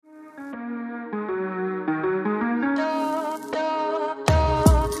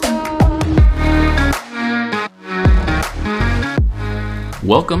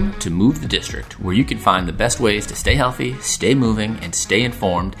Welcome to Move the District, where you can find the best ways to stay healthy, stay moving, and stay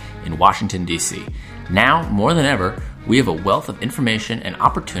informed in Washington, D.C. Now, more than ever, we have a wealth of information and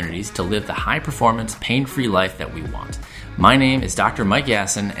opportunities to live the high-performance, pain-free life that we want. My name is Dr. Mike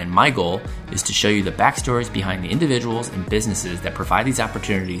Yassin, and my goal is to show you the backstories behind the individuals and businesses that provide these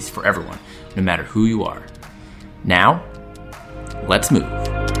opportunities for everyone, no matter who you are. Now, let's move.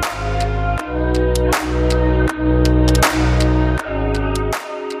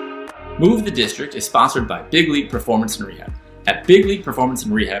 Move the District is sponsored by Big League Performance and Rehab. At Big League Performance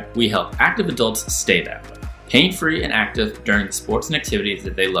and Rehab, we help active adults stay that way, pain-free and active during the sports and activities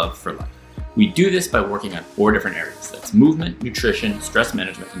that they love for life. We do this by working on 4 different areas. That's movement, nutrition, stress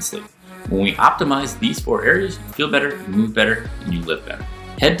management, and sleep. When we optimize these 4 areas, you feel better, you move better, and you live better.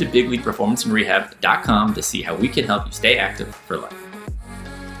 Head to bigleagueperformanceandrehab.com to see how we can help you stay active for life.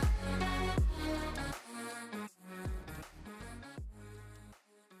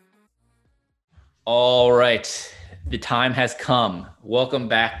 All right, the time has come. Welcome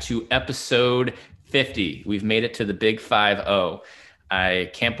back to episode 50. We've made it to the big 50. I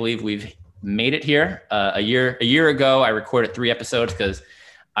can't believe we've made it here. A year ago, I recorded 3 episodes because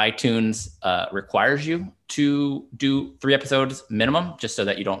iTunes requires you to do 3 episodes minimum, just so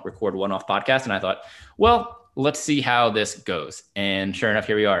that you don't record one-off podcasts. And I thought, well, let's see how this goes. And sure enough,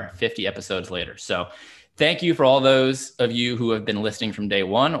 here we are, 50 episodes later. So thank you for all those of you who have been listening from day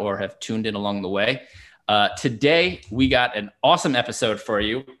one or have tuned in along the way. Today, we got an awesome episode for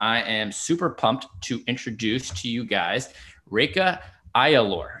you. I am super pumped to introduce to you guys Rekha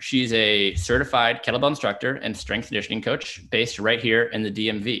Ayalur. She's a certified kettlebell instructor and strength conditioning coach based right here in the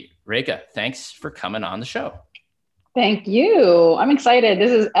DMV. Rekha, thanks for coming on the show. Thank you. I'm excited.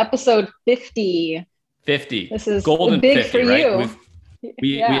 This is episode 50. 50. This is golden big 50, for right? you.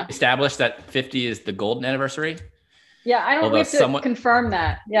 We established that 50 is the golden anniversary. Yeah, I don't have to confirm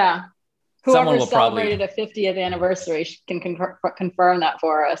that. Yeah. Someone Whoever will celebrated a 50th anniversary can confirm that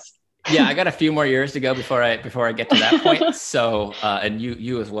for us. Yeah, I got a few more years to go before I get to that point. So, and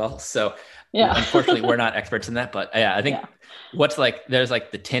you as well. So, yeah. Unfortunately, we're not experts in that. But yeah, I think there's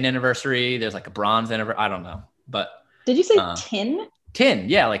like the tin anniversary. There's like a bronze anniversary. I don't know. But did you say tin? Tin,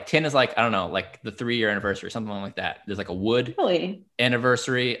 yeah, like tin is like, I don't know, like the 3-year anniversary, something like that. There's like a wood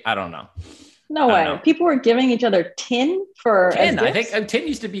anniversary. I don't know. No way. People were giving each other tin for tin. I think tin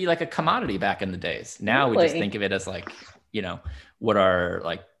used to be like a commodity back in the days. Now we just think of it as like, what our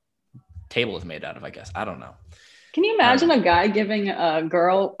like table is made out of, I guess. I don't know. Can you imagine a guy giving a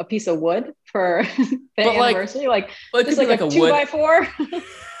girl a piece of wood for the anniversary? Like just like a 2x4?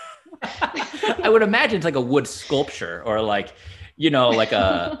 I would imagine it's like a wood sculpture or like,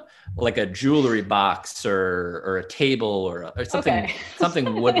 like a jewelry box or a table or something,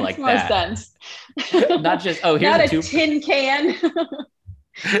 something wood like that. Sense. Not just, here's not a tin can.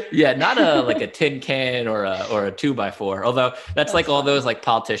 Yeah, not like a tin can or a 2x4. Although that's like all those like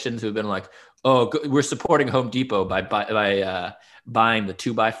politicians who've been like, we're supporting Home Depot by buying the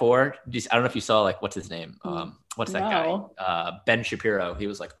 2x4. I don't know if you saw like, what's his name? What's that guy? Ben Shapiro. He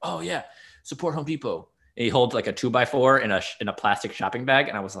was like, oh yeah, support Home Depot. And he holds like a 2x4 in a plastic shopping bag.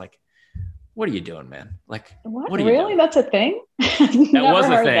 And I was like, what are you doing, man? Like, what are you really doing? That's a thing? That was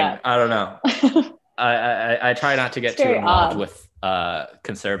a thing. That. I don't know. I try not to get too involved with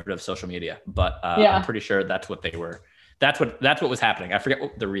conservative social media, but I'm pretty sure that's what they were. That's what was happening. I forget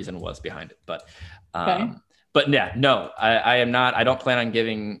what the reason was behind it, but yeah, no, I am not. I don't plan on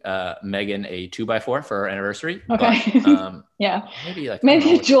giving Megan a 2x4 for her anniversary. Okay. But,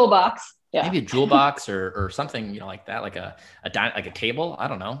 maybe a jewel box. Yeah. Maybe a jewel box or something, like that, like a table. I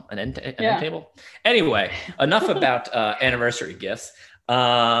don't know, an end table. Anyway, enough about anniversary gifts.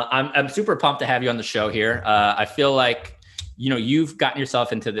 I'm super pumped to have you on the show here. I feel like you've gotten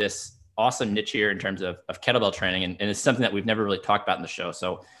yourself into this awesome niche here in terms of kettlebell training, and it's something that we've never really talked about in the show.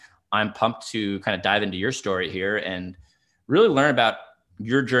 So I'm pumped to kind of dive into your story here and really learn about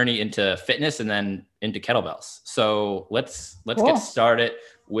your journey into fitness and then into kettlebells. So let's get started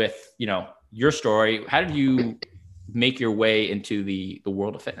with, your story. How did you make your way into the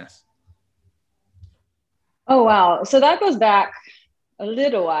world of fitness? Oh, wow. So that goes back a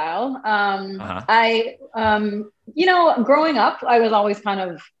little while. I, growing up, I was always kind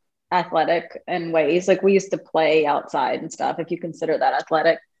of athletic in ways. Like we used to play outside and stuff, if you consider that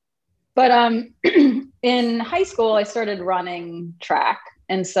athletic. But in high school, I started running track.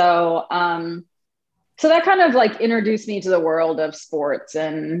 And so that kind of like introduced me to the world of sports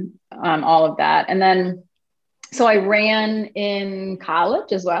and all of that. And then, so I ran in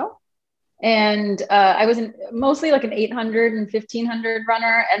college as well. And I was mostly like an 800 and 1500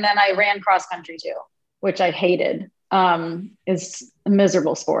 runner. And then I ran cross country too, which I hated. Is a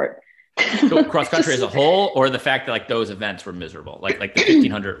miserable sport. So cross country as a whole, or the fact that like those events were miserable, like the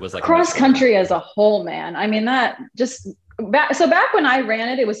 1500 was like cross country as a whole, man. I mean, that just back when I ran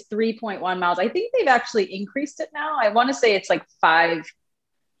it, it was 3.1 miles. I think they've actually increased it now. I want to say it's like 5.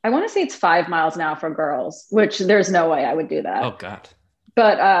 I want to say it's 5 miles now for girls, which there's no way I would do that. Oh God.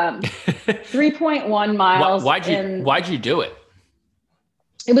 But 3.1 miles. Why'd you do it?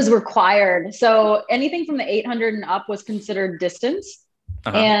 It was required. So anything from the 800 and up was considered distance.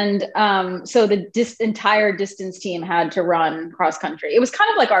 Uh-huh. And so the entire distance team had to run cross country. It was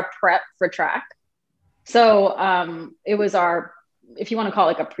kind of like our prep for track. So it was our, if you want to call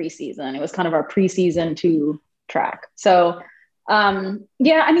it like a preseason, it was kind of our preseason to track. So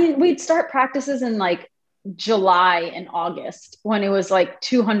yeah, I mean, we'd start practices in like July and August when it was like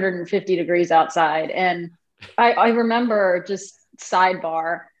 250 degrees outside. And I remember, just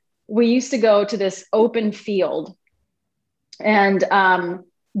sidebar, we used to go to this open field and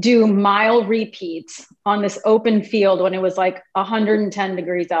do mile repeats on this open field when it was like 110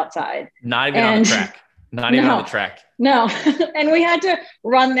 degrees outside. Not even on the track. Not even on the track. No. And we had to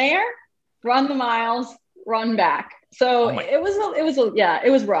run there, run the miles, run back. So it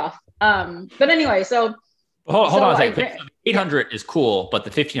was rough. But anyway, so hold on a second. 800 is cool, but the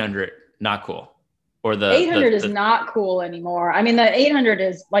 1500 not cool. Or the 800 is not cool anymore. I mean, the 800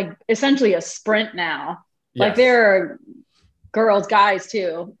 is like essentially a sprint now. Yes. Like there are girls, guys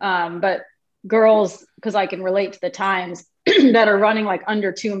too, but girls, because I can relate to the times that are running like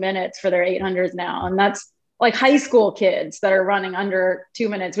under 2 minutes for their 800s now, and that's like high school kids that are running under 2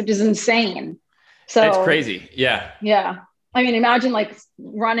 minutes, which is insane. So it's crazy. Yeah. Yeah. I mean, imagine like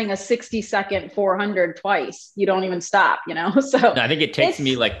running a 60-second 400 twice. You don't even stop, you know? So no, I think it takes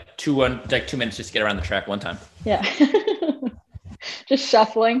me like 2 minutes just to get around the track one time. Yeah. Just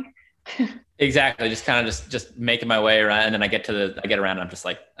shuffling. Exactly. Just kind of just making my way around. And then I get around and I'm just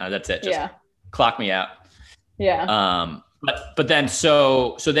like, that's it. Just clock me out. Yeah. But then,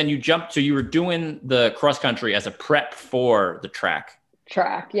 so then you jumped, so you were doing the cross country as a prep for the track.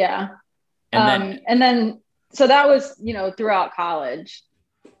 Yeah. And then, so that was, you know, throughout college.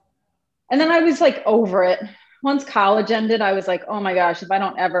 And then I was like over it. Once college ended, I was like, oh my gosh, if I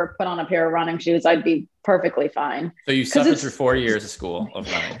don't ever put on a pair of running shoes, I'd be perfectly fine. So you suffered through 4 years of school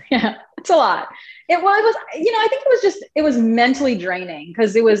of running. Yeah, it's a lot. It was, you know, I think it was mentally draining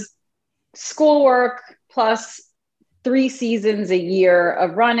because it was schoolwork plus 3 seasons a year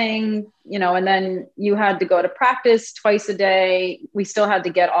of running, you know, and then you had to go to practice twice a day. We still had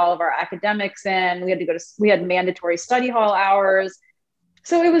to get all of our academics in. We had mandatory study hall hours.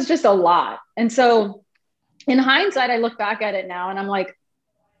 So it was just a lot. And so in hindsight, I look back at it now and I'm like,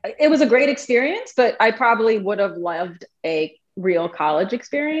 it was a great experience, but I probably would have loved a real college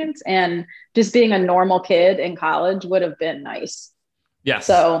experience, and just being a normal kid in college would have been nice. Yes.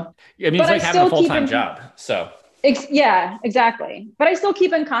 So I mean, it's like having a full-time job. So yeah, exactly. But I still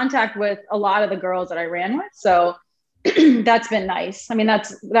keep in contact with a lot of the girls that I ran with. So that's been nice. I mean, that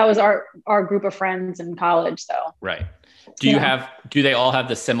was our group of friends in college. So right. Do they all have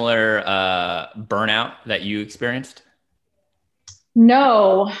the similar burnout that you experienced?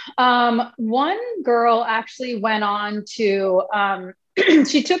 No. One girl actually went on to,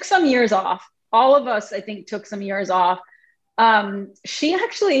 she took some years off. All of us, I think, took some years off. She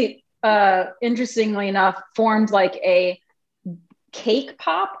actually, interestingly enough, formed like a cake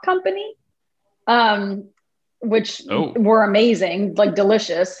pop company, which were amazing, like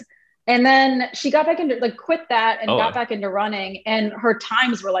delicious. And then she got back into quit that and got back into running, and her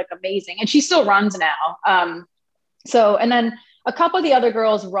times were like amazing, and she still runs now. And then a couple of the other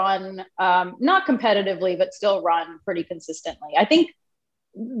girls run, not competitively, but still run pretty consistently. I think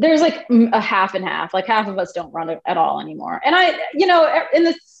there's like a half and half, like half of us don't run at all anymore. And I, you know,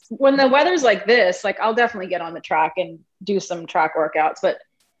 when the weather's like this, like I'll definitely get on the track and do some track workouts, but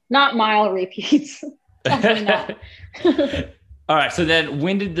not mile repeats. Definitely not. All right. So then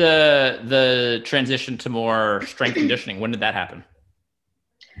when did the transition to more strength conditioning, when did that happen?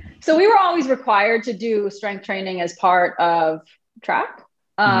 So we were always required to do strength training as part of track.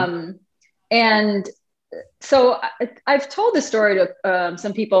 And so I've told this story to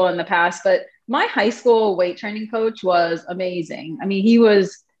some people in the past, but my high school weight training coach was amazing. I mean, he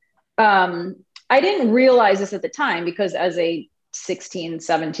was, I didn't realize this at the time because as a 16,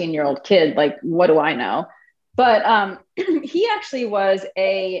 17-year-old kid, like, what do I know? But he actually was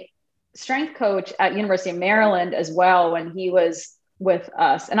a strength coach at University of Maryland as well when he was with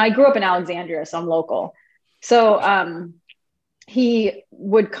us. And I grew up in Alexandria, so I'm local. So he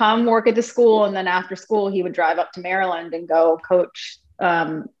would come work at the school, and then after school, he would drive up to Maryland and go coach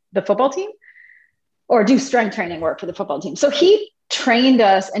the football team or do strength training work for the football team. So he trained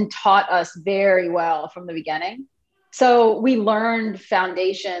us and taught us very well from the beginning. So we learned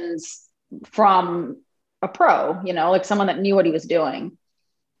foundations from a pro, you know, like someone that knew what he was doing.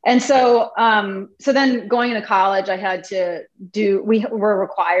 And so, so then going into college, we were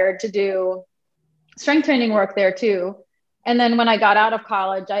required to do strength training work there too. And then when I got out of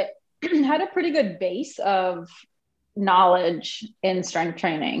college, I had a pretty good base of knowledge in strength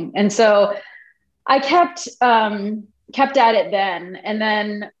training. And so I kept at it then, and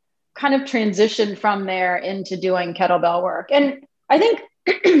then kind of transitioned from there into doing kettlebell work. And I think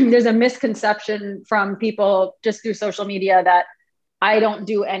there's a misconception from people just through social media that I don't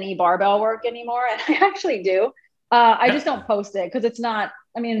do any barbell work anymore. And I actually do. I just don't post it because it's not,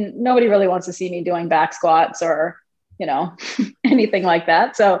 I mean, nobody really wants to see me doing back squats or, you know, anything like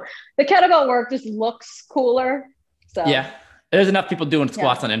that. So the kettlebell work just looks cooler. So yeah, there's enough people doing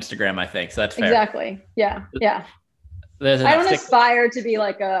squats on Instagram, I think. So that's fair. Exactly. Yeah. Yeah. I don't aspire to be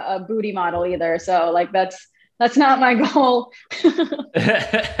like a booty model either. So like, that's not my goal.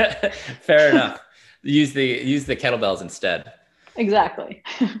 Fair enough. Use the kettlebells instead. Exactly.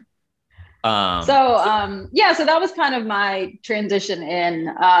 So that was kind of my transition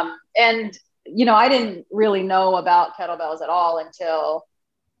in, and, you know, I didn't really know about kettlebells at all until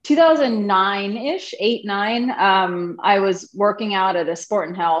 2009-ish, 8, 9. I was working out at a sport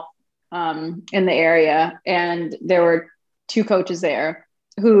and health, in the area. And there were 2 coaches there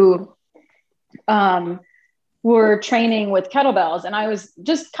who, were training with kettlebells. And I was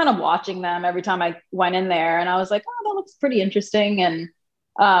just kind of watching them every time I went in there. And I was like, oh, that looks pretty interesting. And,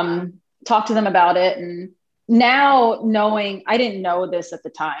 talked to them about it. And now knowing, I didn't know this at the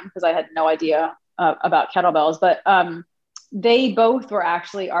time because I had no idea about kettlebells, but, they both were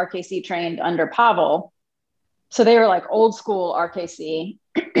actually RKC trained under Pavel. So they were like old school RKC.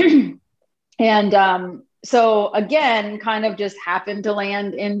 And, so again, kind of just happened to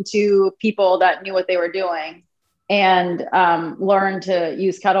land into people that knew what they were doing and learned to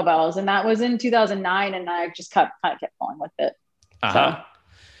use kettlebells. And that was in 2009. And I just kept going with it. Uh-huh. So.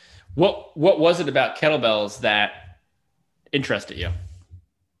 What was it about kettlebells that interested you?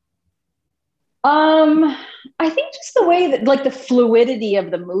 I think just the way that, like, the fluidity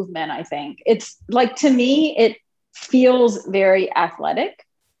of the movement, I think it's like, to me, it feels very athletic.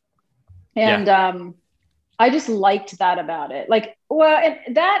 And, I just liked that about it. Like, well,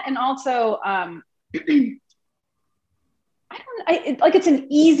 and that, and also, it's an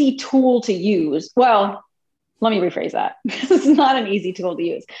easy tool to use. Well, let me rephrase that. It's not an easy tool to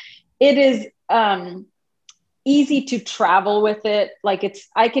use. It is, easy to travel with it. Like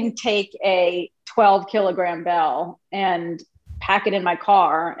I can take a 12 kilogram bell and pack it in my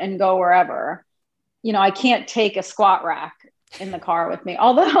car and go wherever. You know, I can't take a squat rack in the car with me.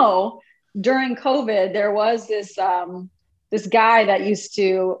 Although during COVID, there was this guy that used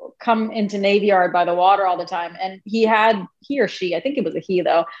to come into Navy Yard by the water all the time. And he or she, I think it was a he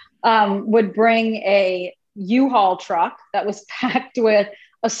though, would bring a U-Haul truck that was packed with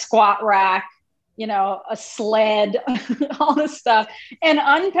a squat rack, you know, a sled, all this stuff, and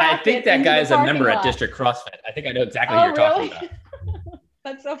unpack. I think that guy is a member at District CrossFit. I think I know exactly who you're talking about.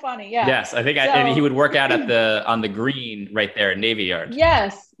 That's so funny. Yeah. Yes, I think and he would work out on the green right there at Navy Yard.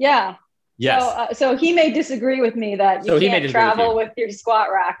 Yes. Yeah. Yes. So he may disagree with me that you can't travel with your squat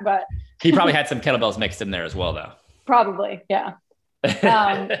rack, but he probably had some kettlebells mixed in there as well, though. Probably, yeah.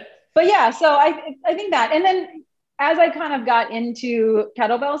 But yeah, so I think that, and then as I kind of got into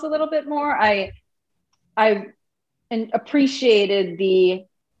kettlebells a little bit more, I appreciated the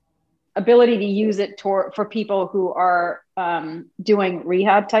ability to use it for people who are doing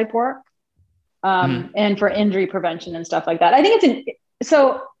rehab type work, and for injury prevention and stuff like that. I think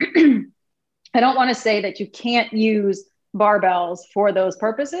so I don't want to say that you can't use barbells for those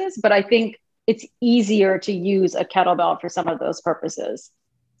purposes, but I think it's easier to use a kettlebell for some of those purposes.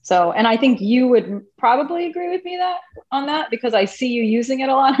 So, and I think you would probably agree with me on that because I see you using it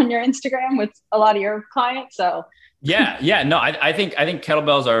a lot on your Instagram with a lot of your clients. So yeah. No, I think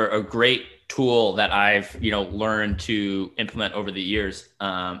kettlebells are a great tool that I've, learned to implement over the years.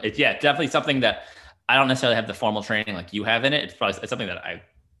 It's definitely something that I don't necessarily have the formal training like you have in it. It's something that I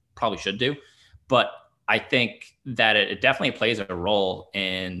probably should do, but I think that it definitely plays a role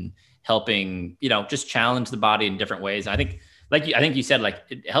in helping, just challenge the body in different ways. I think, I think you said, like,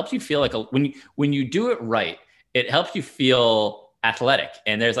 it helps you feel like when you do it right, it helps you feel athletic.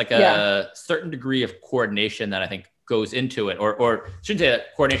 And there's like a certain degree of coordination that I think goes into it, or shouldn't say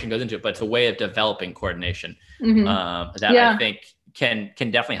that coordination goes into it, but it's a way of developing coordination that I think can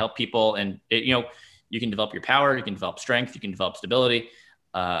definitely help people. And you can develop your power, you can develop strength, you can develop stability.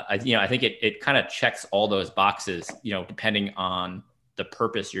 I think it kind of checks all those boxes, depending on the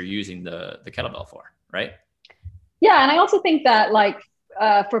purpose you're using the kettlebell for, right? Yeah. And I also think that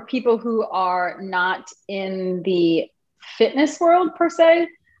for people who are not in the fitness world per se,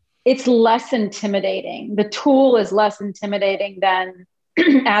 it's less intimidating. The tool is less intimidating than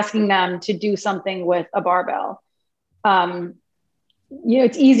asking them to do something with a barbell.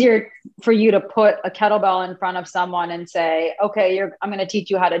 It's easier for you to put a kettlebell in front of someone and say, okay, I'm going to teach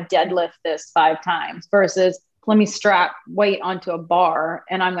you how to deadlift this 5 times versus let me strap weight onto a bar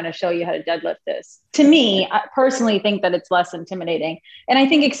and I'm going to show you how to deadlift this. To me, I personally think that it's less intimidating. And I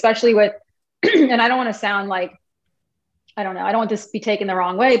think especially with, and I don't want to sound like, I don't know, I don't want this to be taken the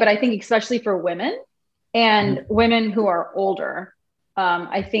wrong way, but I think especially for women and women who are older,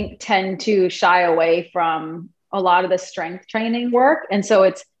 I think tend to shy away from a lot of the strength training work. And so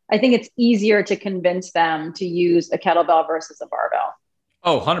I think it's easier to convince them to use a kettlebell versus a barbell.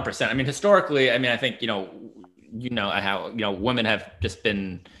 Oh, 100%. I mean, historically, I think, how, women have just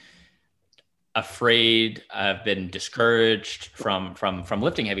been afraid, have been discouraged from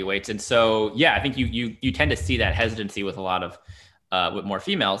lifting heavy weights. And so, yeah, I think you tend to see that hesitancy with a lot of, with more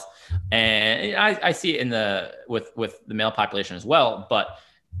females. And I see it with the male population as well, but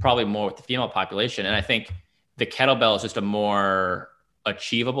probably more with the female population. And I think the kettlebell is just a more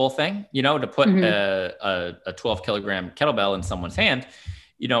achievable thing, to put a 12 kilogram kettlebell in someone's hand,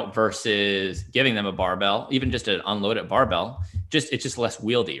 versus giving them a barbell, even just an unloaded barbell, it's just less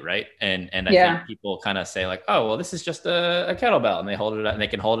wieldy. Right. And I think people kind of say like, oh, well, this is just a kettlebell, and they hold it up and they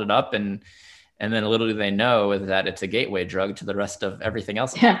can hold it up. And then little do they know is that it's a gateway drug to the rest of everything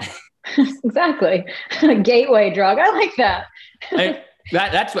else. Yeah, exactly. A gateway drug. I like that. I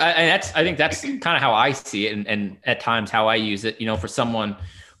think that's kind of how I see it. And at times how I use it, for someone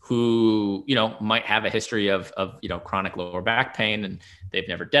who, might have a history of chronic lower back pain and they've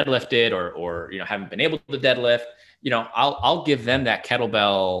never deadlifted or haven't been able to deadlift, I'll give them that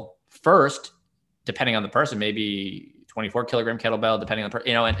kettlebell first, depending on the person, maybe 24 kilogram kettlebell, depending on the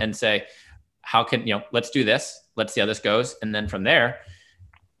person, and say, how can, let's do this. Let's see how this goes. And then from there,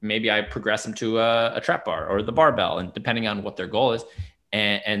 maybe I progress them to a trap bar or the barbell, and depending on what their goal is.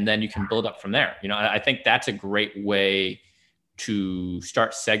 And then you can build up from there. I think that's a great way to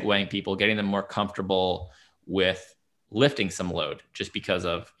start segueing people, getting them more comfortable with lifting some load, just because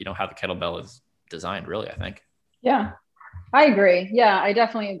of, how the kettlebell is designed, really, I think. Yeah, I agree. Yeah, I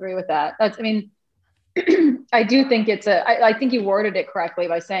definitely agree with that. I do think I think you worded it correctly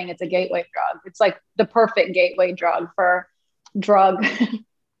by saying it's a gateway drug. It's like the perfect gateway drug for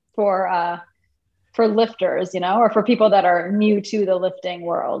lifters, or for people that are new to the lifting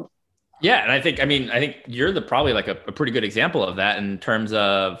world. Yeah. And I think you're probably like a pretty good example of that, in terms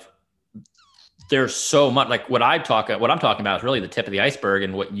of there's so much, like what I'm talking about is really the tip of the iceberg,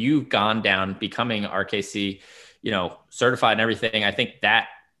 and what you've gone down becoming RKC, certified and everything. I think that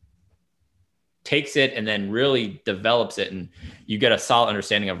takes it and then really develops it, and you get a solid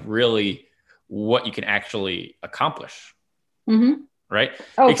understanding of really what you can actually accomplish. Mm-hmm. Right?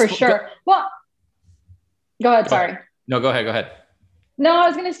 Oh, for sure. Well, go ahead. Sorry. No, go ahead. No, I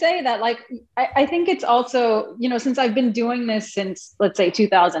was going to say that, I think it's also, since I've been doing this since, let's say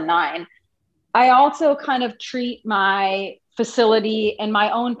 2009, I also kind of treat my facility and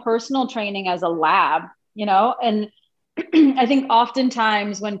my own personal training as a lab, and I think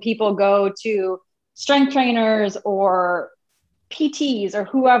oftentimes when people go to strength trainers or PTs or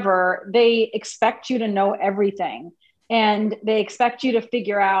whoever, they expect you to know everything, and they expect you to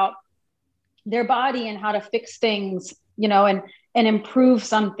figure out their body and how to fix things, and improve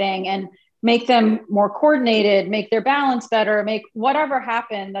something and make them more coordinated, make their balance better, make whatever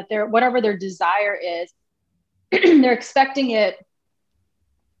happen whatever their desire is. They're expecting you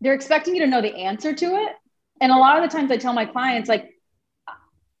to know the answer to it. And a lot of the times I tell my clients,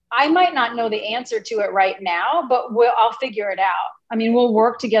 I might not know the answer to it right now, but I'll figure it out. I mean, we'll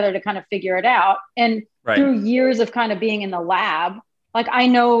work together to kind of figure it out. And through years of kind of being in the lab, I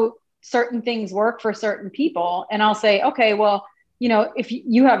know certain things work for certain people, and I'll say, okay, well, if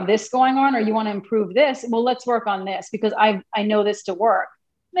you have this going on or you want to improve this, well, let's work on this because I know this to work.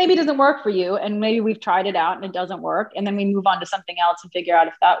 Maybe it doesn't work for you, and maybe we've tried it out and it doesn't work, and then we move on to something else and figure out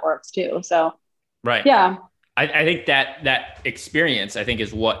if that works too. So, right. Yeah. I think that experience, I think,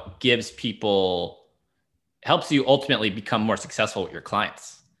 is what helps you ultimately become more successful with your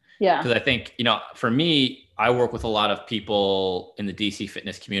clients. Yeah. Because I think, for me, I work with a lot of people in the DC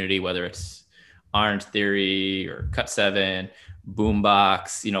fitness community, whether it's Orange Theory or Cut7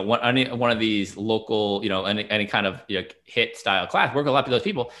 boombox, any one of these local, any kind of hit style class, work with a lot of those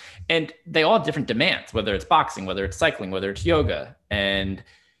people, and they all have different demands, whether it's boxing, whether it's cycling, whether it's yoga. And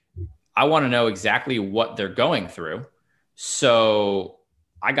I want to know exactly what they're going through. So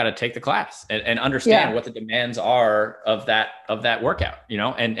I got to take the class and understand what the demands are of that workout,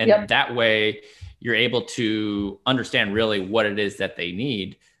 and that way you're able to understand really what it is that they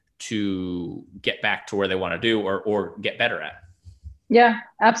need to get back to where they want to do or get better at. Yeah,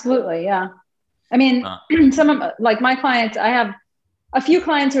 absolutely. Yeah. I mean, some of like my clients, I have a few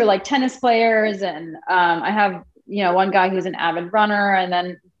clients who are like tennis players, and I have, one guy who's an avid runner, and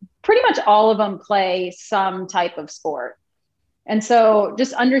then pretty much all of them play some type of sport. And so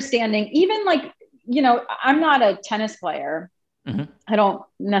just understanding, even like, I'm not a tennis player. Mm-hmm. I don't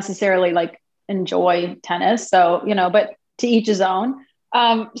necessarily like enjoy tennis. So, but to each his own.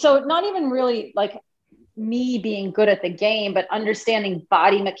 So not even really like me being good at the game, but understanding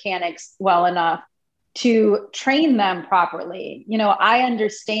body mechanics well enough to train them properly. I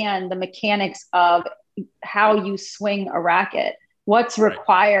understand the mechanics of how you swing a racket, what's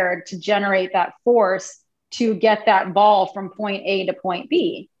required to generate that force to get that ball from point A to point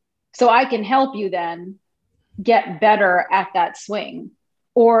B. So I can help you then get better at that swing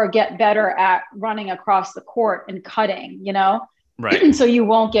or get better at running across the court and cutting, Right. So you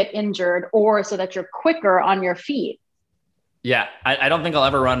won't get injured, or so that you're quicker on your feet. Yeah. I don't think I'll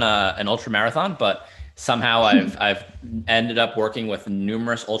ever run an ultra marathon, but somehow I've ended up working with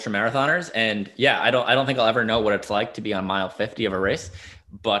numerous ultra marathoners, and I don't think I'll ever know what it's like to be on mile 50 of a race,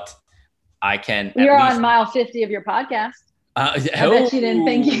 but I can. You're on mile 50 of your podcast. I bet you didn't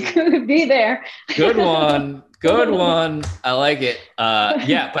think you could be there. Good one. Good one. I like it.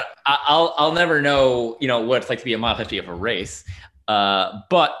 But I'll never know, what it's like to be a mile 50 of a race.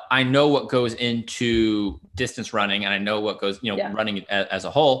 But I know what goes into distance running, and I know what goes, running as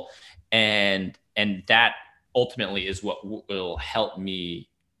a whole. And that ultimately is what will help me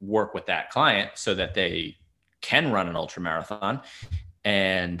work with that client so that they can run an ultra marathon.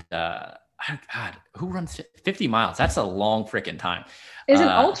 And, God, who runs 50 miles? That's a long freaking time. Is an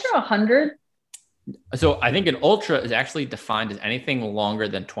ultra 100? So I think an ultra is actually defined as anything longer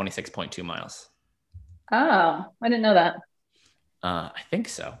than 26.2 miles. Oh, I didn't know that. I think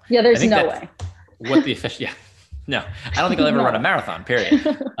so. Yeah, there's no way. What the official, no, I don't think I'll ever run a marathon, period.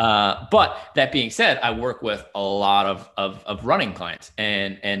 But that being said, I work with a lot of running clients,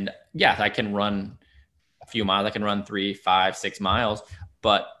 and I can run a few miles. I can run 3, 5, 6 miles.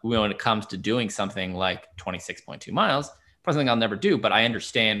 But when it comes to doing something like 26.2 miles, probably something I'll never do, but I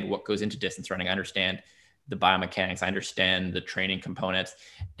understand what goes into distance running. I understand the biomechanics. I understand the training components,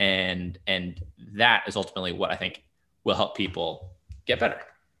 and that is ultimately what I think will help people get better.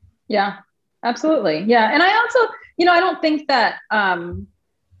 Yeah, absolutely. Yeah. And I also, I don't think that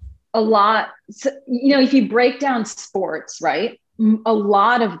a lot, if you break down sports, right, a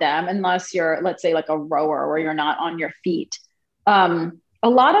lot of them, unless you're, let's say like a rower where you're not on your feet, a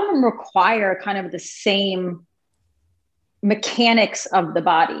lot of them require kind of the same mechanics of the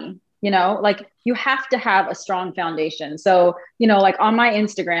body, like you have to have a strong foundation. So, like on my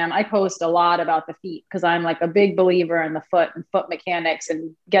Instagram, I post a lot about the feet because I'm like a big believer in the foot and foot mechanics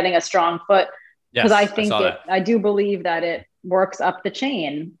and getting a strong foot. Because I think I do believe that it works up the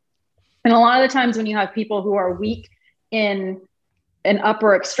chain. And a lot of the times when you have people who are weak in an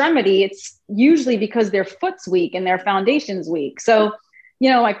upper extremity, it's usually because their foot's weak and their foundation's weak. So,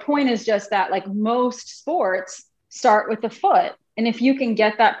 my point is just that like most sports start with the foot. And if you can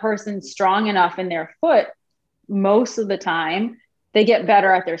get that person strong enough in their foot, most of the time they get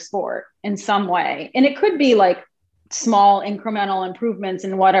better at their sport in some way. And it could be like small incremental improvements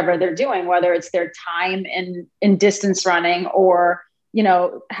in whatever they're doing, whether it's their time in distance running or,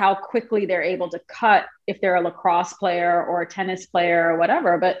 how quickly they're able to cut if they're a lacrosse player or a tennis player or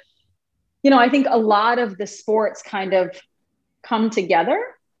whatever. But, I think a lot of the sports kind of come together,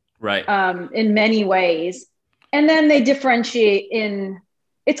 right, in many ways. And then they differentiate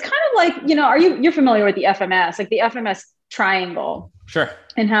it's kind of like, you're familiar with the FMS, like the FMS triangle. Sure.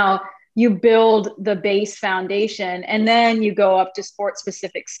 And how you build the base foundation and then you go up to sport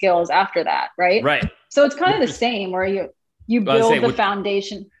specific skills after that. Right. Right. So it's kind of the same where you build the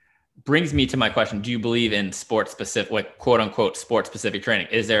foundation. Brings me to my question. Do you believe in sport specific, like quote unquote, sport specific training?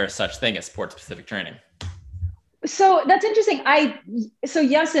 Is there such thing as sport specific training? So that's interesting. So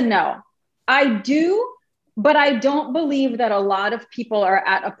yes and no. I do, but I don't believe that a lot of people are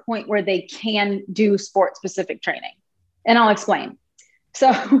at a point where they can do sport specific training. And I'll explain.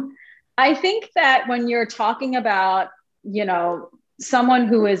 So I think that when you're talking about, someone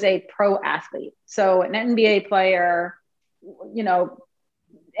who is a pro athlete, so an NBA player, you know,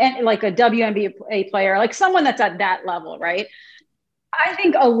 and like a WNBA player, like someone that's at that level, right? I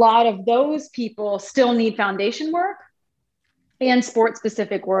think a lot of those people still need foundation work and sport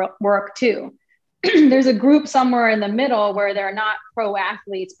specific work too. There's a group somewhere in the middle where they're not pro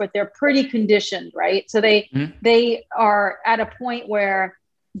athletes, but they're pretty conditioned, right? So they are at a point where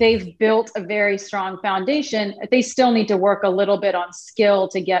they've built a very strong foundation. They still need to work a little bit on skill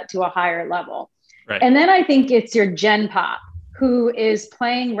to get to a higher level. Right. And then I think it's your Gen Pop who is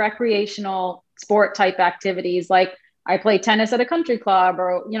playing recreational sport type activities. Like I play tennis at a country club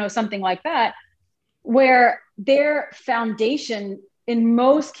or, you know, something like that, where their foundation in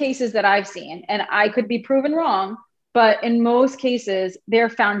most cases that I've seen, and I could be proven wrong, but in most cases, their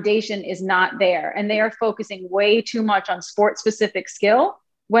foundation is not there. And they are focusing way too much on sport specific skill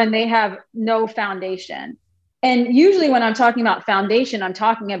when they have no foundation. And usually when I'm talking about foundation, I'm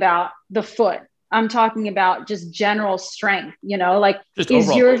talking about the foot. I'm talking about just general strength, you know, like just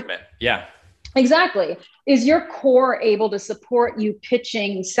overall movement. Yeah, exactly. Is your core able to support you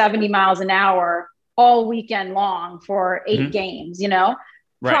pitching 70 miles an hour all weekend long for 8 games, you know?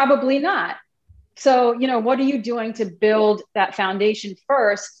 Right. Probably not. So, you know, what are you doing to build that foundation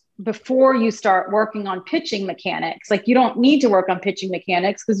first before you start working on pitching mechanics? Like you don't need to work on pitching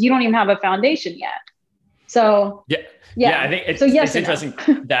mechanics because you don't even have a foundation yet. So yeah, I think it's interesting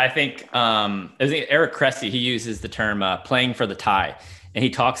that I think Eric Cressy, he uses the term playing for the tie, and he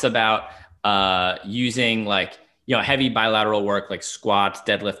talks about using like, you know, heavy bilateral work like squats,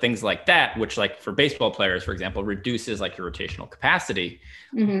 deadlift, things like that, which like for baseball players, for example, reduces like your rotational capacity.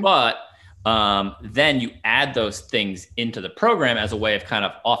 But then you add those things into the program as a way of kind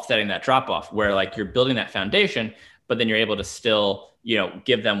of offsetting that drop off where like you're building that foundation, but then you're able to still, you know,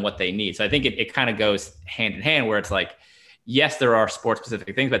 give them what they need. So I think it kind of goes hand in hand where it's like, yes, there are sport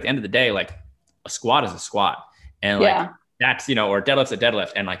specific things, but at the end of the day, like a squat is a squat and like that's, you know, or deadlift's a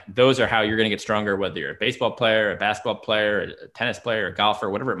deadlift. And like, those are how you're going to get stronger, whether you're a baseball player, a basketball player, a tennis player, a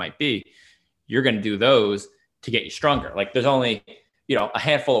golfer, whatever it might be, you're going to do those to get you stronger. Like there's only, you know, a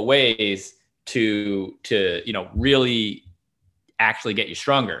handful of ways to, you know, really actually get you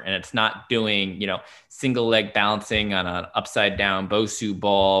stronger. And it's not doing, you know, single leg balancing on an upside down Bosu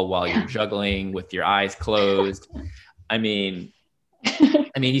ball while you're juggling with your eyes closed. I mean,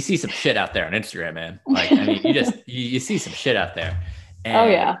 you see some shit out there on Instagram, man. Like, I mean, you see some shit out there.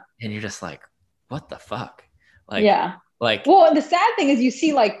 And, and you're just like, what the fuck? Like, like, well, the sad thing is you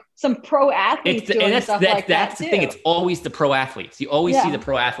see like some pro athletes doing stuff like that. That's the thing. It's always the pro athletes. You always see the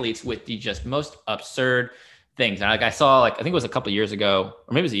pro athletes with the just most absurd things. And like I saw, like, I think it was a couple of years ago,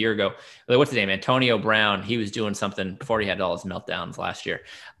 or maybe it was a year ago. Like, what's his name? Antonio Brown. He was doing something before he had all his meltdowns last year.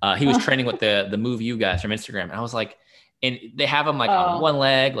 He was training with the Move You guys from Instagram. And I was like, and they have him like on one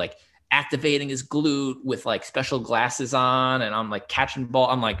leg, like activating his glute with like special glasses on. And I'm like catching ball.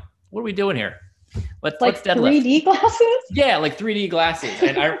 I'm like, what are we doing here? Let's deadlift. 3D glasses? Yeah, like 3D glasses.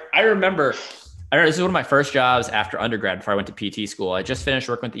 And I remember this is one of my first jobs after undergrad before I went to PT school. I just finished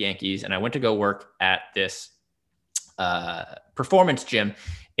working with the Yankees and I went to go work at this performance gym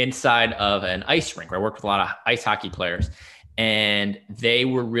inside of an ice rink where I worked with a lot of ice hockey players. And they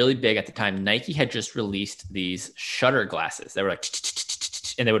were really big at the time. Nike had just released these shutter glasses. They were like,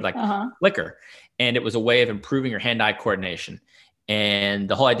 and they would like flicker. And it was a way of improving your hand-eye coordination. And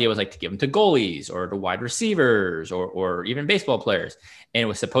the whole idea was like to give them to goalies or to wide receivers or even baseball players. And it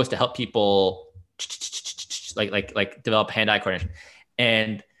was supposed to help people like develop hand-eye coordination.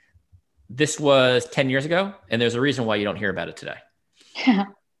 And this was 10 years ago. And there's a reason why you don't hear about it today. Yeah.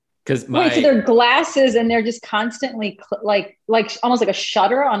 Because so they're glasses and they're just constantly like almost like a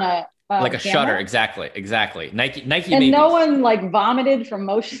shutter on a like a camera? Shutter. Exactly. Nike. And no one like vomited from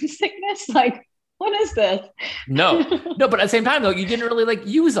motion sickness. Like, what is this? No, but at the same time though, you didn't really like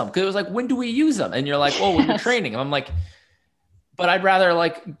use them because it was like, when do we use them? And you're like, oh, when you're training. And I'm like, but I'd rather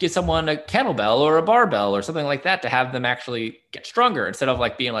like get someone a kettlebell or a barbell or something like that to have them actually get stronger instead of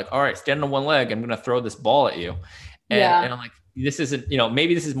like being like, all right, stand on one leg. I'm going to throw this ball at you. And I'm like, this isn't, you know,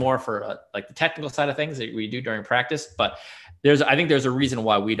 maybe this is more for like the technical side of things that we do during practice, but I think there's a reason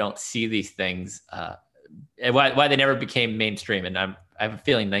why we don't see these things, why they never became mainstream. And I have a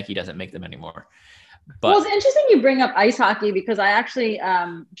feeling Nike doesn't make them anymore. But well, it's interesting you bring up ice hockey because I actually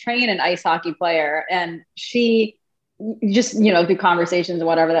train an ice hockey player and she just, you know, through conversations or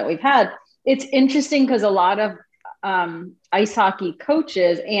whatever that we've had, it's interesting because a lot of ice hockey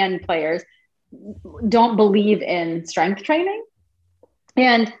coaches and players don't believe in strength training.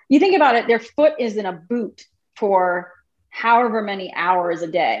 And you think about it, their foot is in a boot for however many hours a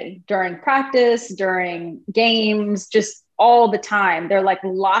day during practice, during games, just all the time. They're like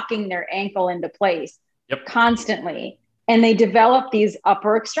locking their ankle into place constantly. and they develop these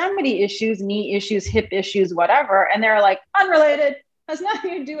upper extremity issues, knee issues, hip issues, whatever. And they're like, unrelated, has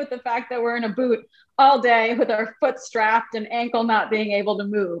nothing to do with the fact that we're in a boot all day with our foot strapped and ankle not being able to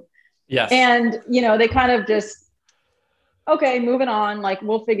move. Yes. And, they kind of just, okay, moving on, like,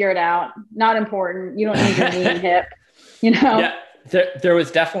 we'll figure it out. Not important. You don't need your knee and hip, Yeah. There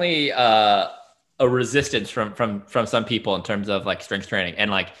was definitely a resistance from some people in terms of like strength training, and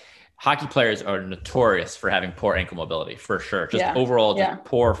like hockey players are notorious for having poor ankle mobility, for sure. Just overall, just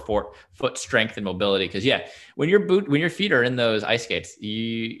poor foot strength and mobility. Because when your feet are in those ice skates,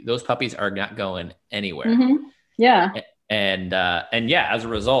 those puppies are not going anywhere. Mm-hmm. Yeah. And as a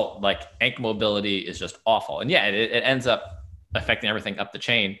result, like ankle mobility is just awful. And it ends up affecting everything up the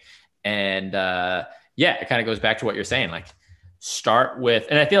chain. And it kind of goes back to what you're saying, like start with,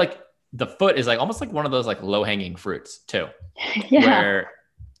 and I feel like the foot is like almost like one of those like low hanging fruits too. Yeah.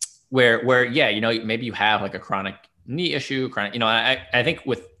 Where maybe you have like a chronic knee issue, I think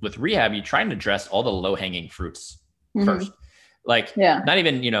with rehab, you try and address all the low hanging fruits first. Like not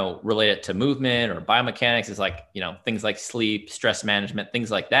even, related to movement or biomechanics. It's like, things like sleep, stress management, things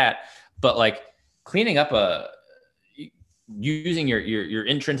like that. But like cleaning up using your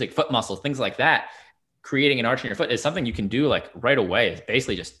intrinsic foot muscles, things like that, creating an arch in your foot is something you can do like right away. It's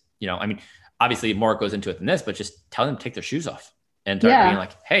basically just, obviously more goes into it than this, but just tell them to take their shoes off and start being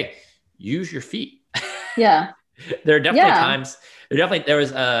like, hey, use your feet. Yeah. There are definitely times, there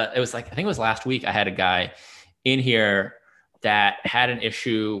was, it was like, I think it was last week, I had a guy in here that had an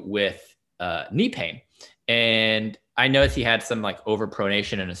issue with knee pain. And I noticed he had some like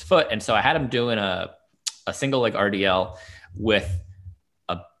overpronation in his foot. And so I had him doing a single leg RDL with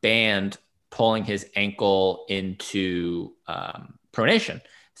a band pulling his ankle into pronation.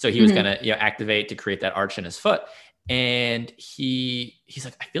 So he was going to activate to create that arch in his foot. And he's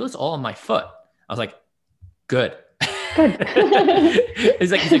like, I feel it's all in my foot. I was like, good.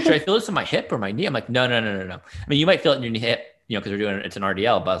 He's like, should I feel this in my hip or my knee? I'm like, no. I mean, you might feel it in your hip, because it's an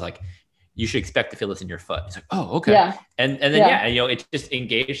RDL, but I was like, you should expect to feel this in your foot. He's like, oh, okay. Yeah. And then, it just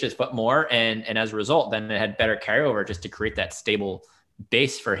engaged his foot more. And as a result, then it had better carryover just to create that stable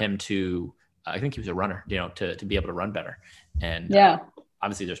base for him to, I think he was a runner, to be able to run better. And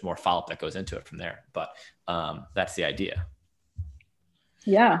obviously there's more follow-up that goes into it from there, but that's the idea.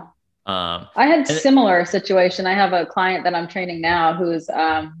 Yeah. I had similar situation. I have a client that I'm training now who's,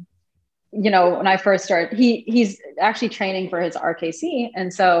 when I first started, he's actually training for his RKC.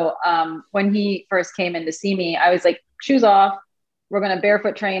 And so when he first came in to see me, I was like, shoes off, we're going to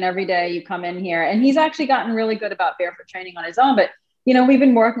barefoot train every day. You come in here. And he's actually gotten really good about barefoot training on his own. But, we've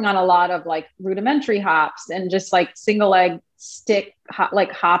been working on a lot of like rudimentary hops and just like single leg stick,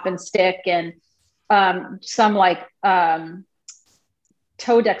 like hop and stick, and some like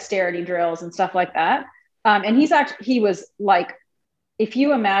toe dexterity drills and stuff like that. And he was like, if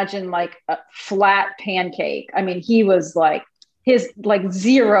you imagine like a flat pancake, I mean, he was like his like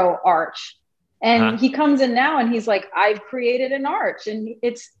zero arch. And he comes in now and he's like, I've created an arch, and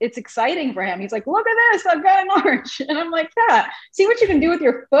it's exciting for him. He's like, look at this, I've got an arch. And I'm like, yeah, see what you can do with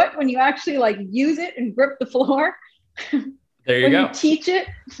your foot when you actually like use it and grip the floor. There you go. You teach it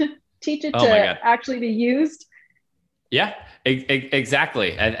to actually be used. Yeah,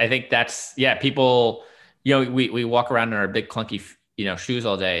 exactly. I think that's, people, we walk around in our big clunky, shoes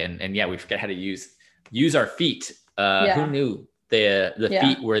all day, and we forget how to use our feet. Who knew the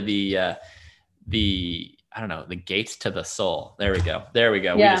feet were the I don't know, the gates to the soul. There we go.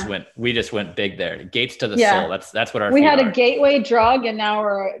 Yeah. We just went big there. Gates to the soul. That's what we had a gateway drug, and now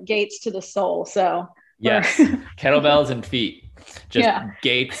we're gates to the soul. So yes, kettlebells and feet, just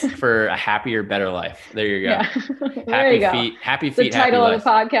gates for a happier, better life. There you go. Happy feet. The title of the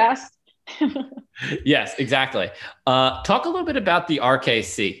podcast. Yes, exactly. Talk a little bit about the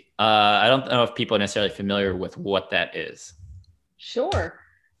RKC. I don't know if people are necessarily familiar with what that is. Sure.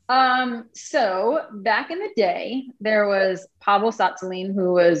 So back in the day, there was Pavel Tsatsouline,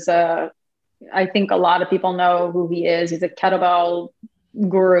 who was, I think a lot of people know who he is. He's a kettlebell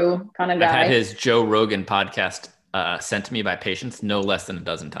guru kind of guy. I've had his Joe Rogan podcast sent to me by patients no less than a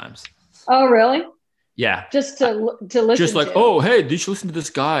dozen times. Oh, really? Yeah. Just to listen just like, oh, hey, you should listen to this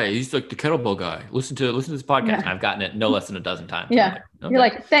guy. He's like the kettlebell guy. Listen to this podcast. Yeah. And I've gotten it no less than a dozen times. Yeah. Like, okay. You're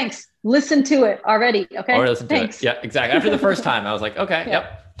like, thanks. Listen to it already. Okay. Already listen to it. Yeah, exactly. After the first time, I was like, okay,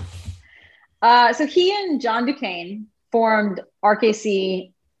 yep. So he and John Duquesne formed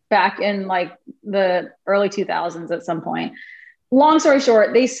RKC back in like the early 2000s at some point. Long story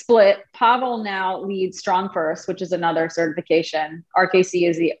short, they split. Pavel now leads Strong First, which is another certification. RKC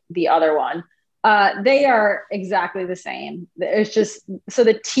is the other one. They are exactly the same. It's just, so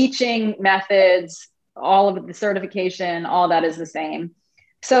the teaching methods, all of the certification, all that is the same.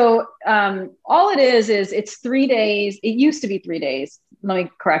 So all it is it's 3 days. It used to be 3 days. Let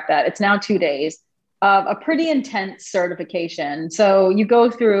me correct that. It's now 2 days of a pretty intense certification. So you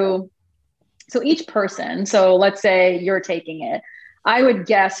go through, so each person, so let's say you're taking it, I would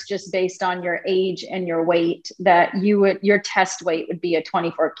guess just based on your age and your weight that your test weight would be a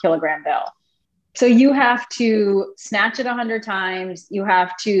 24 kilogram bell. So you have to snatch it 100 times. You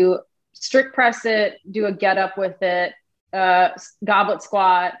have to strict press it, do a get up with it, goblet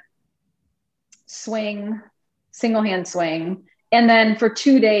squat, swing, single hand swing. And then for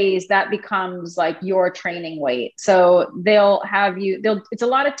 2 days, that becomes like your training weight. So it's a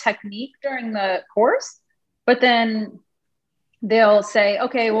lot of technique during the course, but then they'll say,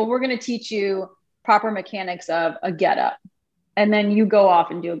 okay, well, we're going to teach you proper mechanics of a get up. And then you go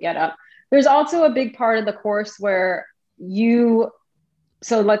off and do a get up. There's also a big part of the course where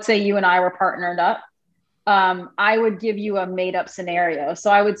so let's say you and I were partnered up. I would give you a made up scenario. So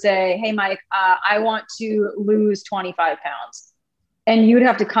I would say, hey, Mike, I want to lose 25 pounds. And you'd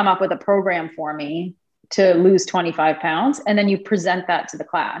have to come up with a program for me to lose 25 pounds. And then you present that to the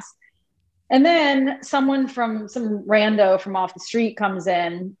class. And then someone from some rando from off the street comes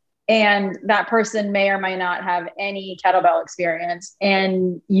in, and that person may or may not have any kettlebell experience.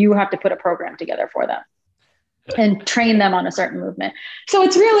 And you have to put a program together for them and train them on a certain movement. So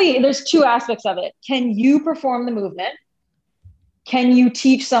it's really, there's 2 aspects of it. Can you perform the movement? Can you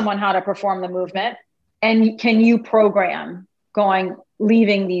teach someone how to perform the movement? And can you program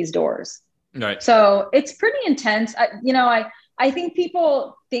leaving these doors? Right. So it's pretty intense. I think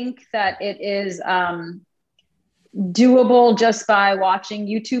people think that it is doable just by watching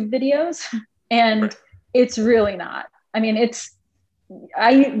YouTube videos, and right. It's really not. I mean,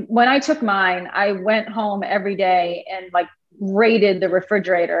 when I took mine, I went home every day and like raided the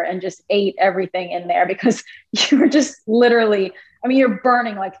refrigerator and just ate everything in there, because you're just literally, you're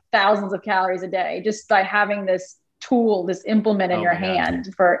burning like thousands of calories a day just by having this tool, this implement in your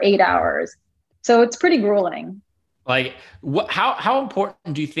hand for 8 hours. So it's pretty grueling. Like, how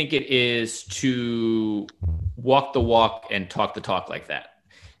important do you think it is to walk the walk and talk the talk like that,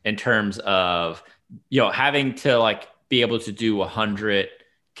 in terms of, having to like be able to do 100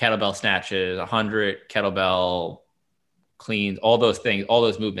 kettlebell snatches, 100 kettlebell cleans, all those things, all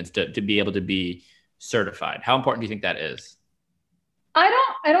those movements to be able to be certified? How important do you think that is? I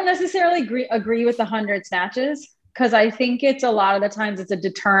don't necessarily agree with the 100 snatches, because I think it's a lot of the times it's a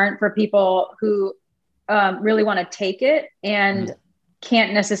deterrent for people who really want to take it and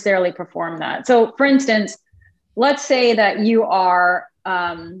can't necessarily perform that. So for instance, let's say that you are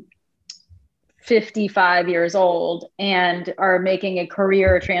 55 years old and are making a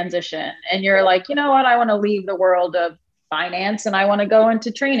career transition, and you're like, you know what, I want to leave the world of finance and I want to go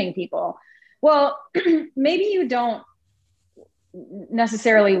into training people. Well, maybe you don't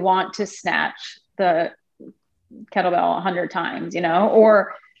necessarily want to snatch the kettlebell 100 times,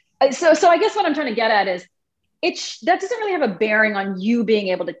 or so I guess what I'm trying to get at is that doesn't really have a bearing on you being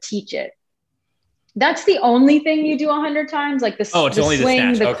able to teach it. That's the only thing you do 100 times, like the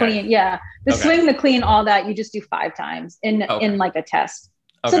swing, the clean. Yeah. The swing, the clean, all that, you just do 5 times in like a test.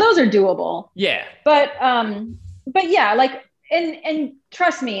 Okay. So those are doable. Yeah. But yeah, like, and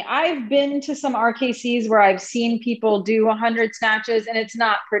trust me, I've been to some RKCs where I've seen people do 100 snatches, and it's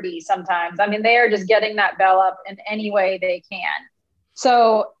not pretty sometimes. They are just getting that bell up in any way they can.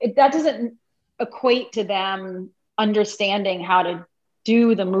 So that doesn't equate to them understanding how to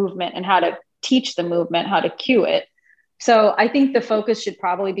do the movement and how to teach the movement, how to cue it. So I think the focus should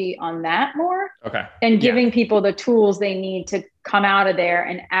probably be on that more. Okay. And giving people the tools they need to come out of there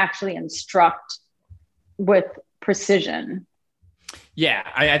and actually instruct with precision. Yeah,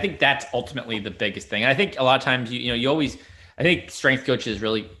 I think that's ultimately the biggest thing. And I think a lot of times, you always, I think strength coaches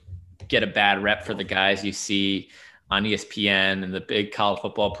really get a bad rep for the guys you see on ESPN and the big college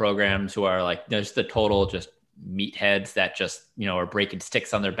football programs who are like, there's the total just meatheads that just, are breaking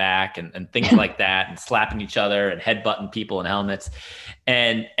sticks on their back and things like that, and slapping each other and headbutting people in helmets.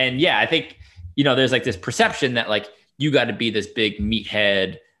 And yeah, I think, there's like this perception that like, you got to be this big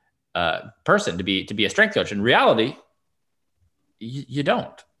meathead person to be a strength coach. In reality, you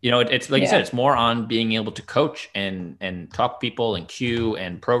don't. It's like you said, it's more on being able to coach and talk people and cue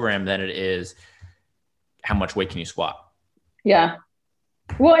and program than it is how much weight can you squat. Yeah.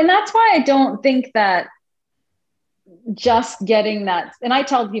 Well, and that's why I don't think that just getting that, and I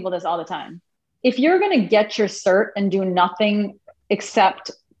tell people this all the time, if you're going to get your cert and do nothing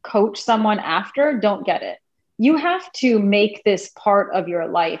except coach someone after, don't get it. You have to make this part of your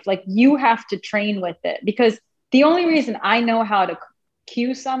life. Like, you have to train with it, because the only reason I know how to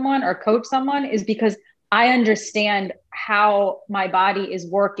cue someone or coach someone is because I understand how my body is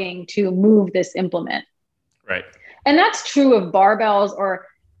working to move this implement. Right. And that's true of barbells or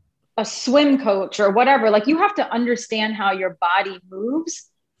a swim coach or whatever. Like, you have to understand how your body moves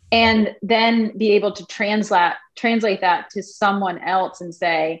and then be able to translate that to someone else and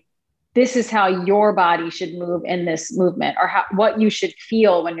say, this is how your body should move in this movement, or what you should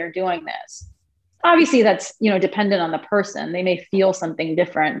feel when you're doing this. Obviously that's, dependent on the person. They may feel something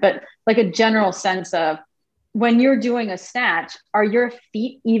different, but like a general sense of, when you're doing a snatch, are your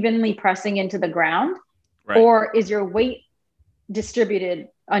feet evenly pressing into the ground? Right. Or is your weight distributed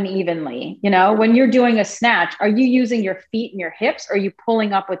unevenly? When you're doing a snatch, are you using your feet and your hips, or are you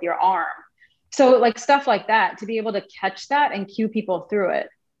pulling up with your arm? So like stuff like that, to be able to catch that and cue people through it.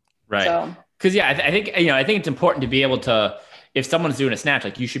 Right. So, because I think it's important to be able to, if someone's doing a snatch,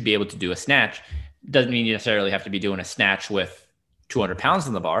 like, you should be able to do a snatch. Doesn't mean you necessarily have to be doing a snatch with 200 pounds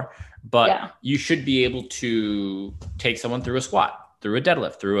in the bar, but you should be able to take someone through a squat, through a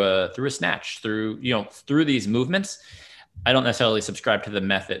deadlift, through a snatch, through these movements. I don't necessarily subscribe to the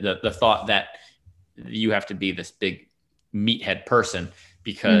method, the thought that you have to be this big meathead person,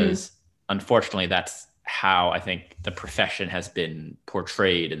 because unfortunately that's how I think the profession has been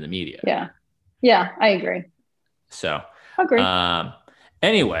portrayed in the media. Yeah. Yeah, I agree. So, agree.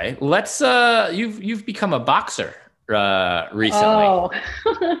 Anyway, let's, you've become a boxer, recently. Oh,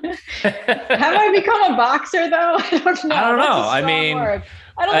 have I become a boxer though? I don't know. I don't know. I mean, word.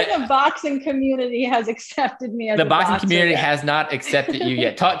 I don't think the boxing community has accepted me as the boxing community has not accepted you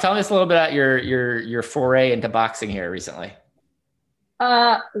yet. Tell us a little bit about your foray into boxing here recently.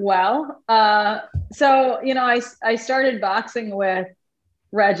 So, I started boxing with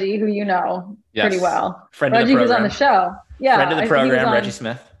Reggie, who pretty well. Reggie was on the show. Yeah. Friend of the program, Reggie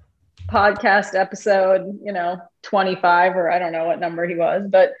Smith. Podcast episode, 25, or I don't know what number he was,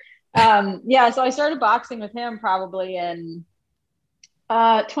 but so I started boxing with him probably in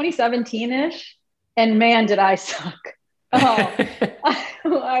 2017-ish, and man, did I suck. Oh,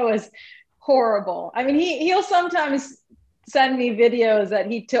 I was horrible. I mean, he'll sometimes send me videos that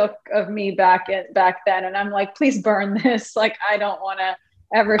he took of me back then, and I'm like, please burn this. Like, I don't want to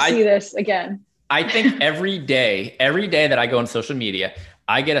ever see this again. I think every day that I go on social media,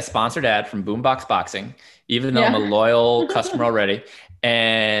 I get a sponsored ad from Boombox Boxing, even though I'm a loyal customer already.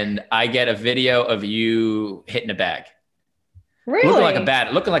 And I get a video of you hitting a bag. Really?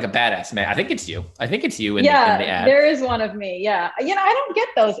 Looking like a badass, man. I think it's you in the ad. There is one of me. Yeah. I don't get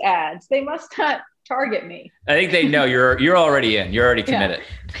those ads. They must not target me. I think they know you're already in. You're already committed.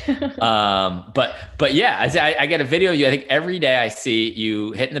 But yeah, I get a video of you. I think every day I see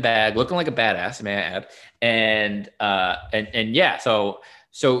you hitting the bag, looking like a badass, may I add. And yeah, so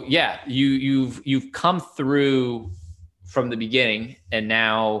yeah, you've come through from the beginning, and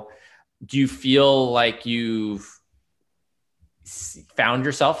now do you feel like you've found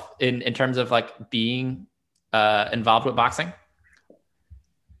yourself in terms of like being involved with boxing?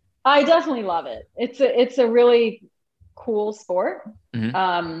 I definitely love it. It's a really cool sport.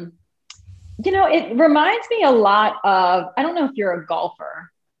 Mm-hmm. It reminds me a lot of, I don't know if you're a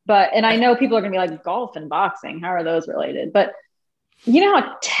golfer, and I know people are gonna be like, golf and boxing, how are those related? But you know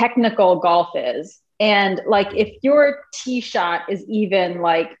how technical golf is. And like, if your tee shot is even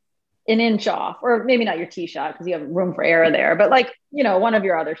like an inch off, or maybe not your tee shot because you have room for error there, but like, one of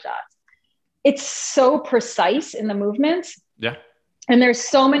your other shots, it's so precise in the movements. Yeah. And there's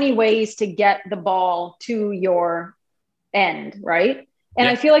so many ways to get the ball to your end, right? And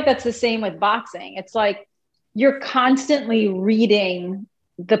I feel like that's the same with boxing. It's like you're constantly reading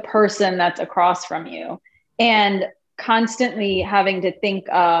the person that's across from you and constantly having to think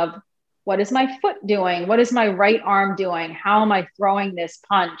of, what is my foot doing? What is my right arm doing? How am I throwing this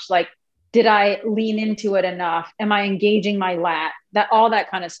punch? Like, did I lean into it enough? Am I engaging my lat? All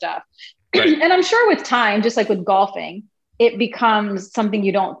that kind of stuff. Right. And I'm sure with time, just like with golfing, it becomes something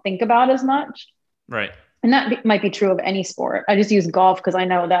you don't think about as much. Right. And that might be true of any sport. I just use golf because I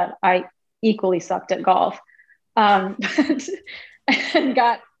know that I equally sucked at golf, and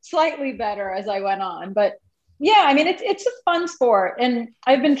got slightly better as I went on. But yeah, I mean, it's a fun sport, and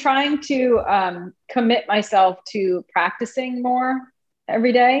I've been trying to commit myself to practicing more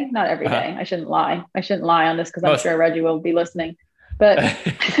every day. Not every day. I shouldn't lie on this because I'm sure Reggie will be listening. But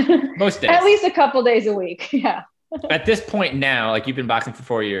most days, at least a couple days a week. Yeah. At this point now, like, you've been boxing for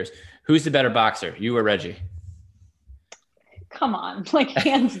 4 years. Who's the better boxer, you or Reggie? Come on, like,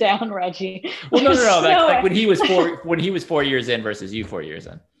 hands down, Reggie. Well, no. Like when he was 4 years in versus you 4 years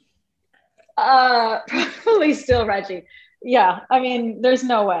in. Probably still Reggie. Yeah. I mean, there's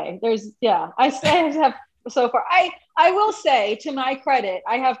no way. I have so far. I will say, to my credit,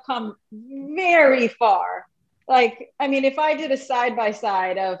 I have come very far. Like, I mean, if I did a side by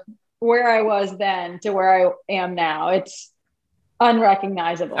side of where I was then to where I am now, it's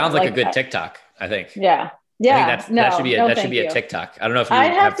unrecognizable. Sounds like a good TikTok, I think. Yeah. Yeah. I think that should be a TikTok. I don't know if I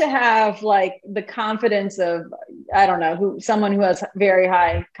have to have like the confidence of, I don't know, someone who has very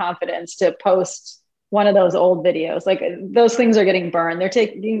high confidence to post one of those old videos. Like those things are getting burned. They're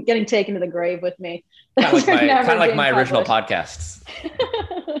getting taken to the grave with me. Kind of like my original podcasts.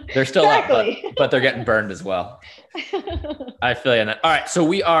 They're still up, but they're getting burned as well. I feel you on that. All right. So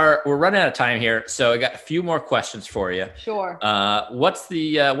we're running out of time here. So I got a few more questions for you. Sure. What's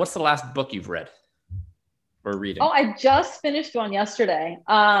the last book you've read or reading? Oh, I just finished one yesterday.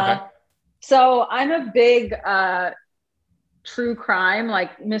 Okay. So I'm a big, true crime,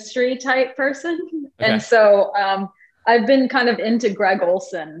 like mystery type person. Okay. And so I've been kind of into Greg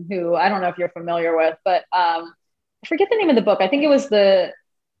Olson, who I don't know if you're familiar with, but I forget the name of the book. I think it was the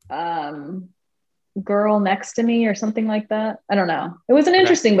Girl Next to Me or something like that. I don't know. It was an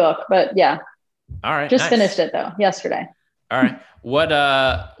interesting book, but yeah. All right. Just finished it though yesterday. All right. What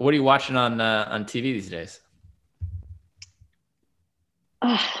are you watching on TV these days?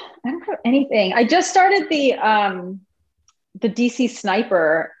 I don't have anything. I just started the DC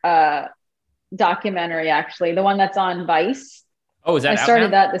Sniper documentary, actually, the one that's on Vice. Oh, is that I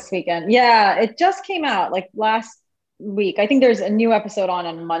started that this weekend. Yeah, it just came out like last week. I think there's a new episode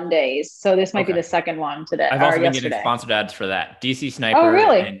on Mondays, so this might be the second one today. I've also been getting sponsored ads for that. DC Sniper. Oh,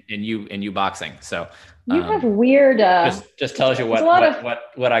 really? And you boxing. So you have weird. Just tells you what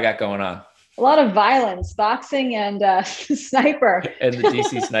I got going on. A lot of violence, boxing and Sniper. And the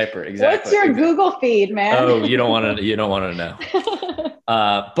DC Sniper, exactly. What's your Google feed, man? Oh, you don't want to know.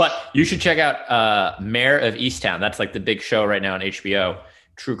 But you should check out Mayor of Easttown. That's like the big show right now on HBO.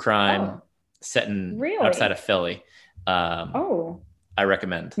 True crime set in outside of Philly. I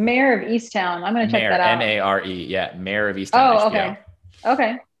recommend. Mayor of Easttown. I'm going to check that out. Mare. Yeah, Mayor of Easttown. Oh,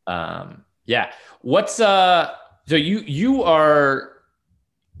 okay. Yeah. What's so you are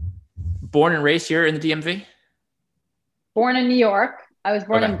born and raised here in the DMV? Born in New York. I was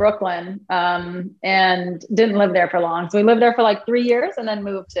born in Brooklyn and didn't live there for long. So we lived there for like 3 years and then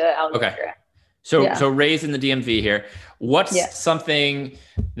moved to Alexandria. Okay. So raised in the DMV here. What's something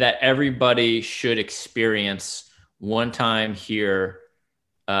that everybody should experience one time here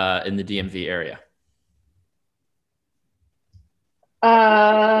in the DMV area?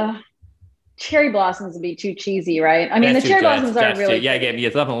 Cherry blossoms would be too cheesy, right? I mean, the cherry blossoms are really yeah,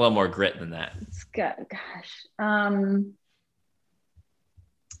 it's up a little more grit than that. It's good. Gosh. I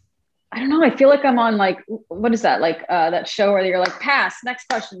don't know. I feel like I'm on like, what is that? Like that show where you're like, pass, next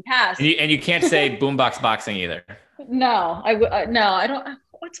question, pass. And you can't say boombox boxing either. No, I don't.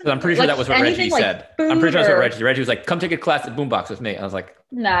 I'm pretty sure that was what Reggie said. I'm pretty sure that's what Reggie was like, come take a class at Boombox with me. I was like,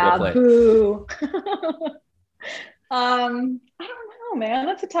 nah, boo. I don't know, man.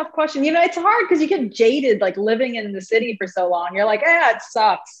 That's a tough question. You know, it's hard because you get jaded like living in the city for so long. You're like, it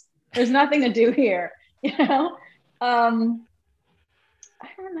sucks. There's nothing to do here. You know? I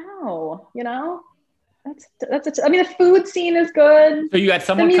don't know. You know? I mean, the food scene is good. So you got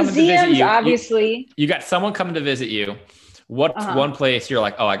someone coming to visit you. Obviously. You got someone coming to visit you. What's one place you're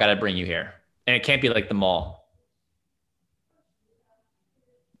like, I got to bring you here? And it can't be like the mall.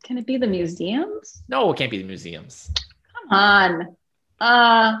 Can it be the museums? No, it can't be the museums. Come on.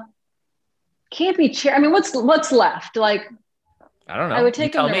 Can't be I mean, what's left? Like, I don't know. I would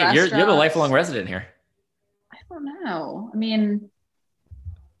take them to restaurants. You're the lifelong resident here. I don't know. I mean,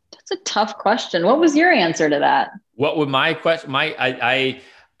 that's a tough question. What was your answer to that? What would my question? I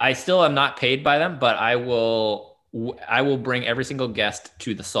still am not paid by them, but I will bring every single guest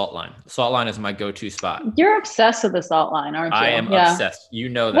to the Salt Line. The Salt Line is my go-to spot. You're obsessed with the Salt Line, aren't you? I am obsessed. You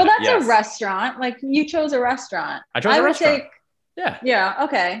know that. Well, that's a restaurant. Like you chose a restaurant. I chose a restaurant. Yeah.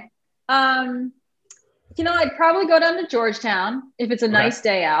 Okay. I'd probably go down to Georgetown if it's a nice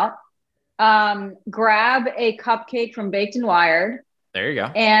day out. Grab a cupcake from Baked and Wired. There you go.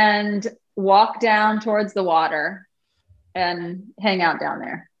 And walk down towards the water and hang out down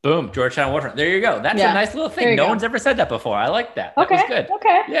there. Boom, Georgetown waterfront. There you go. That's a nice little thing. No one's ever said that before. I like that. That was good.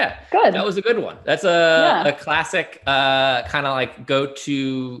 Okay. Yeah. Good. That was a good one. That's a classic kind of like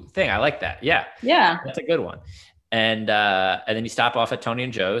go-to thing. I like that. Yeah. Yeah. That's a good one. And then you stop off at Tony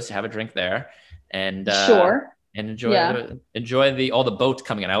and Joe's, have a drink there, and and enjoy all the boats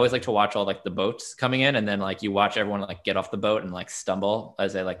coming in. I always like to watch all like the boats coming in, and then like you watch everyone like get off the boat and like stumble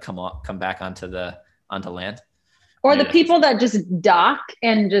as they like come back onto land. Or the people that just dock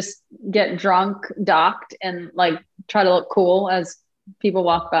and just get drunk, docked, and like try to look cool as people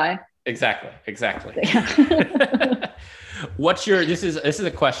walk by. Exactly. This is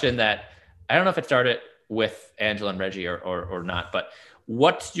a question that I don't know if it started with Angela and Reggie or not, but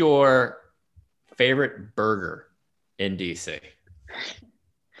what's your favorite burger in DC?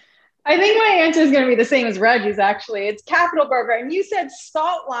 I think my answer is going to be the same as Reggie's, actually. It's Capital Burger. And you said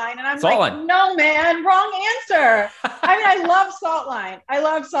Salt Line. And I'm no, man, wrong answer. I mean, I love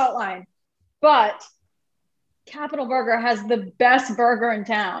Salt Line. But Capital Burger has the best burger in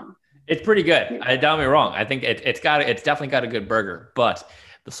town. It's pretty good. Don't get me wrong. I think it's definitely got a good burger, but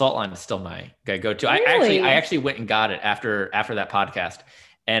the Salt Line is still my go-to. Really? I actually went and got it after that podcast,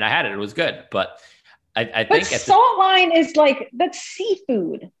 and I had it. It was good, but I think Salt Line is that's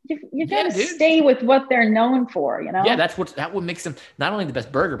seafood. You got to stay with what they're known for, you know? Yeah, that what makes them not only the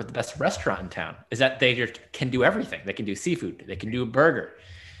best burger, but the best restaurant in town is that they just can do everything. They can do seafood. They can do a burger.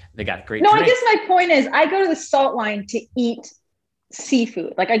 They got great drinks. I guess my point is I go to the Salt Line to eat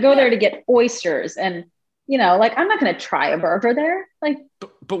seafood. I go there to get oysters and, I'm not going to try a burger there.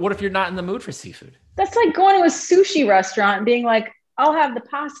 But what if you're not in the mood for seafood? That's like going to a sushi restaurant and being like, I'll have the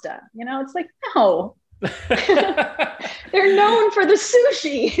pasta. It's like, no. They're known for the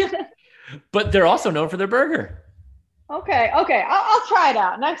sushi. But they're also known for their burger. Okay. I'll try it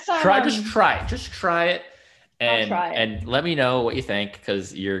out next time. Just try it, and let me know what you think,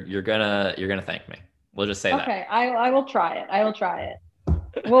 because you're gonna thank me. We'll just say that. Okay, I will try it.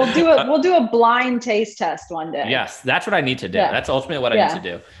 We'll do a blind taste test one day. Yes, that's what I need to do. Yeah. That's ultimately what I need to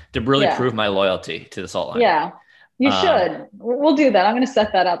do to really prove my loyalty to the Salt Line. Yeah, you should. We'll do that. I'm going to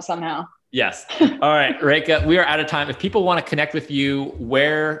set that up somehow. Yes. All right, Rekha, we are out of time. If people want to connect with you,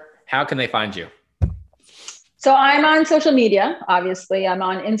 how can they find you? So I'm on social media, obviously. I'm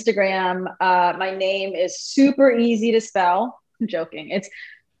on Instagram. My name is super easy to spell. I'm joking. It's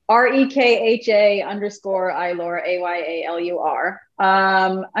REKHA_Aylur, AYALUR.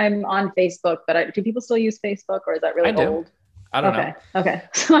 I'm on Facebook, but do people still use Facebook, or is that really old? I don't know. Okay.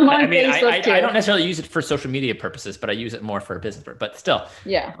 So I'm on Facebook too. I don't necessarily use it for social media purposes, but I use it more for business. But still,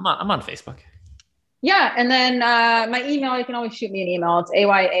 yeah, I'm on Facebook. Yeah, and then my email, you can always shoot me an email. It's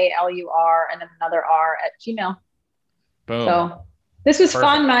AYALUR and then another R @gmail. Boom. So this was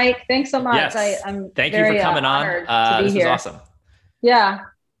fun, Mike. Thanks so much. Yes. Thank you for coming on. This was awesome. Yeah.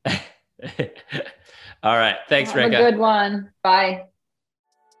 All right. Thanks, Rekha. Have a good one. Bye.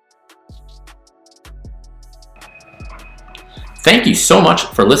 Thank you so much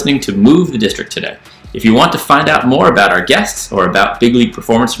for listening to Move the District today. If you want to find out more about our guests or about Big League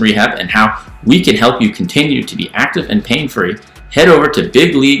Performance and Rehab and how we can help you continue to be active and pain-free, head over to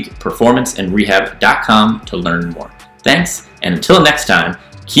bigleagueperformanceandrehab.com to learn more. Thanks, and until next time,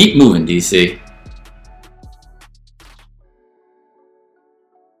 keep moving, DC.